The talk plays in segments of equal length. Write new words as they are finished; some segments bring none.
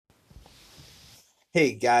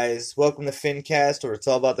Hey guys, welcome to FinCast, where it's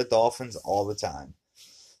all about the Dolphins all the time.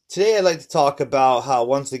 Today I'd like to talk about how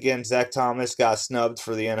once again Zach Thomas got snubbed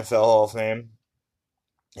for the NFL Hall of Fame.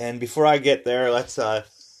 And before I get there, let's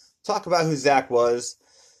talk about who Zach was.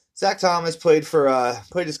 Zach Thomas played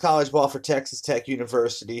his college ball for Texas Tech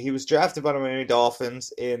University. He was drafted by the Miami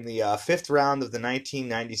Dolphins in the fifth round of the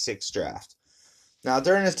 1996 draft. Now,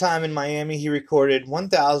 during his time in Miami, he recorded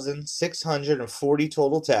 1,640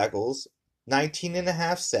 total tackles, 19 and a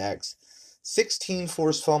half sacks, 16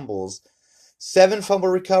 forced fumbles, 7 fumble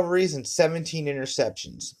recoveries, and 17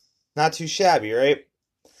 interceptions. Not too shabby, right?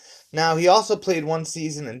 Now, he also played one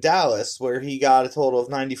season in Dallas where he got a total of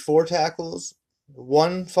 94 tackles,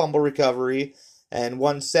 1 fumble recovery, and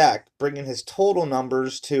 1 sack, bringing his total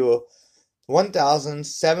numbers to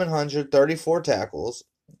 1,734 tackles,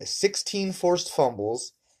 16 forced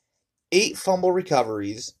fumbles, 8 fumble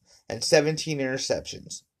recoveries, and 17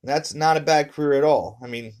 interceptions. That's not a bad career at all. I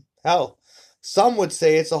mean, hell, some would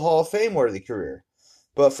say it's a Hall of Fame worthy career.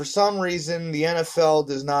 But for some reason, the NFL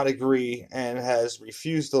does not agree and has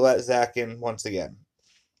refused to let Zach in once again.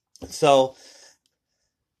 So,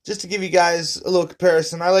 just to give you guys a little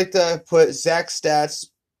comparison, I like to put Zach's stats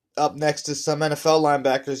up next to some NFL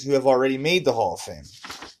linebackers who have already made the Hall of Fame.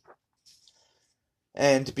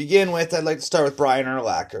 And to begin with, I'd like to start with Brian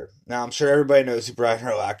Urlacher. Now, I'm sure everybody knows who Brian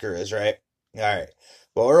Urlacher is, right? All right.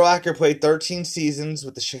 Well, Urlacher played 13 seasons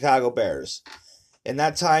with the Chicago Bears. In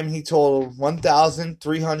that time, he totaled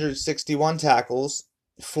 1,361 tackles,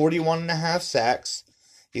 41 and a half sacks,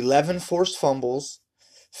 11 forced fumbles,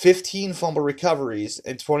 15 fumble recoveries,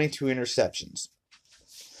 and 22 interceptions.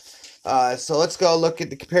 So let's go look at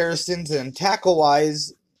the comparisons. And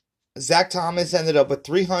tackle-wise, Zach Thomas ended up with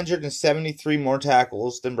 373 more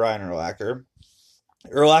tackles than Brian Urlacher.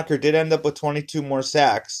 Urlacher did end up with 22 more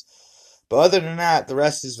sacks, but other than that, the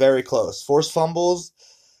rest is very close. Forced fumbles,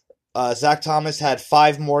 Zach Thomas had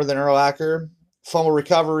 5 more than Urlacher. Fumble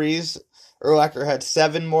recoveries, Urlacher had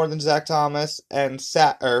 7 more than Zach Thomas, and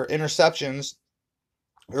interceptions,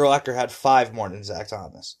 Urlacher had 5 more than Zach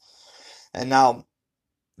Thomas. And now,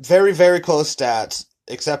 very, very close stats,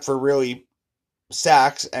 except for really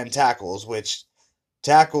sacks and tackles, which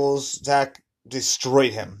tackles, Zach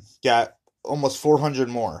destroyed him. Got almost 400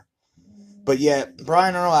 more. But yet,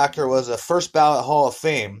 Brian Urlacher was a first ballot Hall of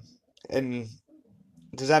Fame. And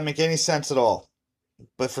does that make any sense at all?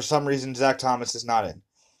 But for some reason, Zach Thomas is not in.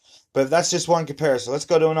 But that's just one comparison. Let's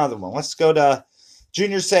go to another one. Let's go to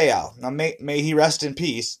Junior Seau. Now, may he rest in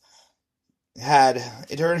peace.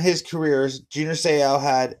 During his career, Junior Seau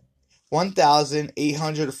had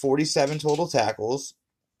 1,847 total tackles,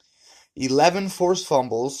 11 forced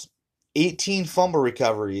fumbles, 18 fumble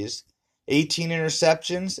recoveries, 18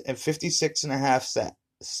 interceptions, and 56 and a half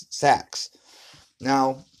sacks.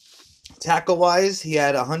 Now, tackle-wise, he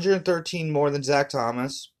had 113 more than Zach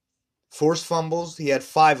Thomas. Forced fumbles, he had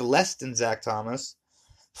 5 less than Zach Thomas.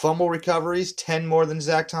 Fumble recoveries, 10 more than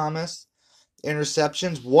Zach Thomas.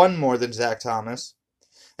 Interceptions, 1 more than Zach Thomas.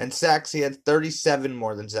 And sacks, he had 37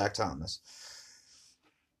 more than Zach Thomas.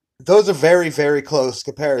 Those are very, very close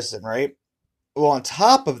comparison, right? Well, on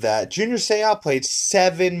top of that, Junior Seau played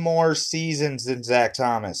 7 more seasons than Zach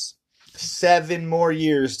Thomas. 7 more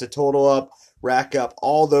years to rack up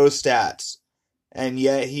all those stats. And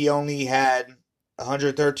yet he only had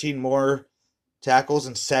 113 more tackles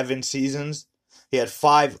in 7 seasons. He had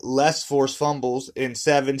 5 less forced fumbles in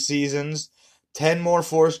 7 seasons, 10 more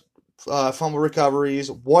forced fumble recoveries,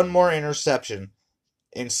 1 more interception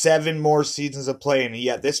in 7 more seasons of play, and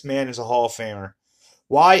yet this man is a Hall of Famer.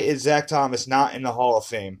 Why is Zach Thomas not in the Hall of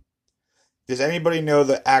Fame? Does anybody know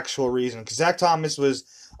the actual reason? Because Zach Thomas was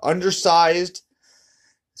undersized,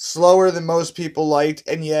 slower than most people liked,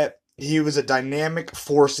 and yet he was a dynamic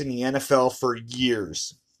force in the NFL for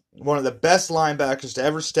years. One of the best linebackers to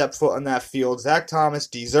ever step foot on that field. Zach Thomas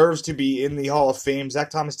deserves to be in the Hall of Fame. Zach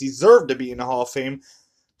Thomas deserved to be in the Hall of Fame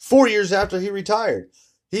 4 years after he retired.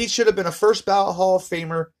 He should have been a first ballot Hall of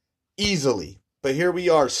Famer easily. But here we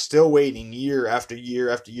are still waiting year after year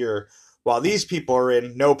after year while these people are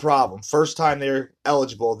in, no problem. First time they're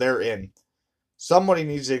eligible, they're in. Somebody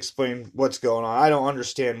needs to explain what's going on. I don't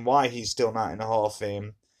understand why he's still not in the Hall of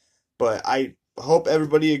Fame. But I hope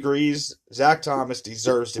everybody agrees Zach Thomas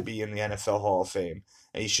deserves to be in the NFL Hall of Fame.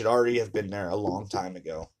 And he should already have been there a long time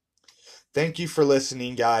ago. Thank you for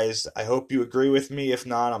listening, guys. I hope you agree with me. If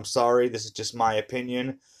not, I'm sorry. This is just my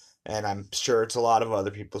opinion. And I'm sure it's a lot of other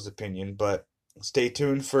people's opinion. But stay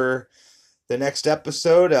tuned for the next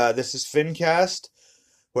episode. This is FinCast,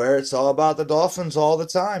 where it's all about the Dolphins all the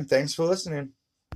time. Thanks for listening.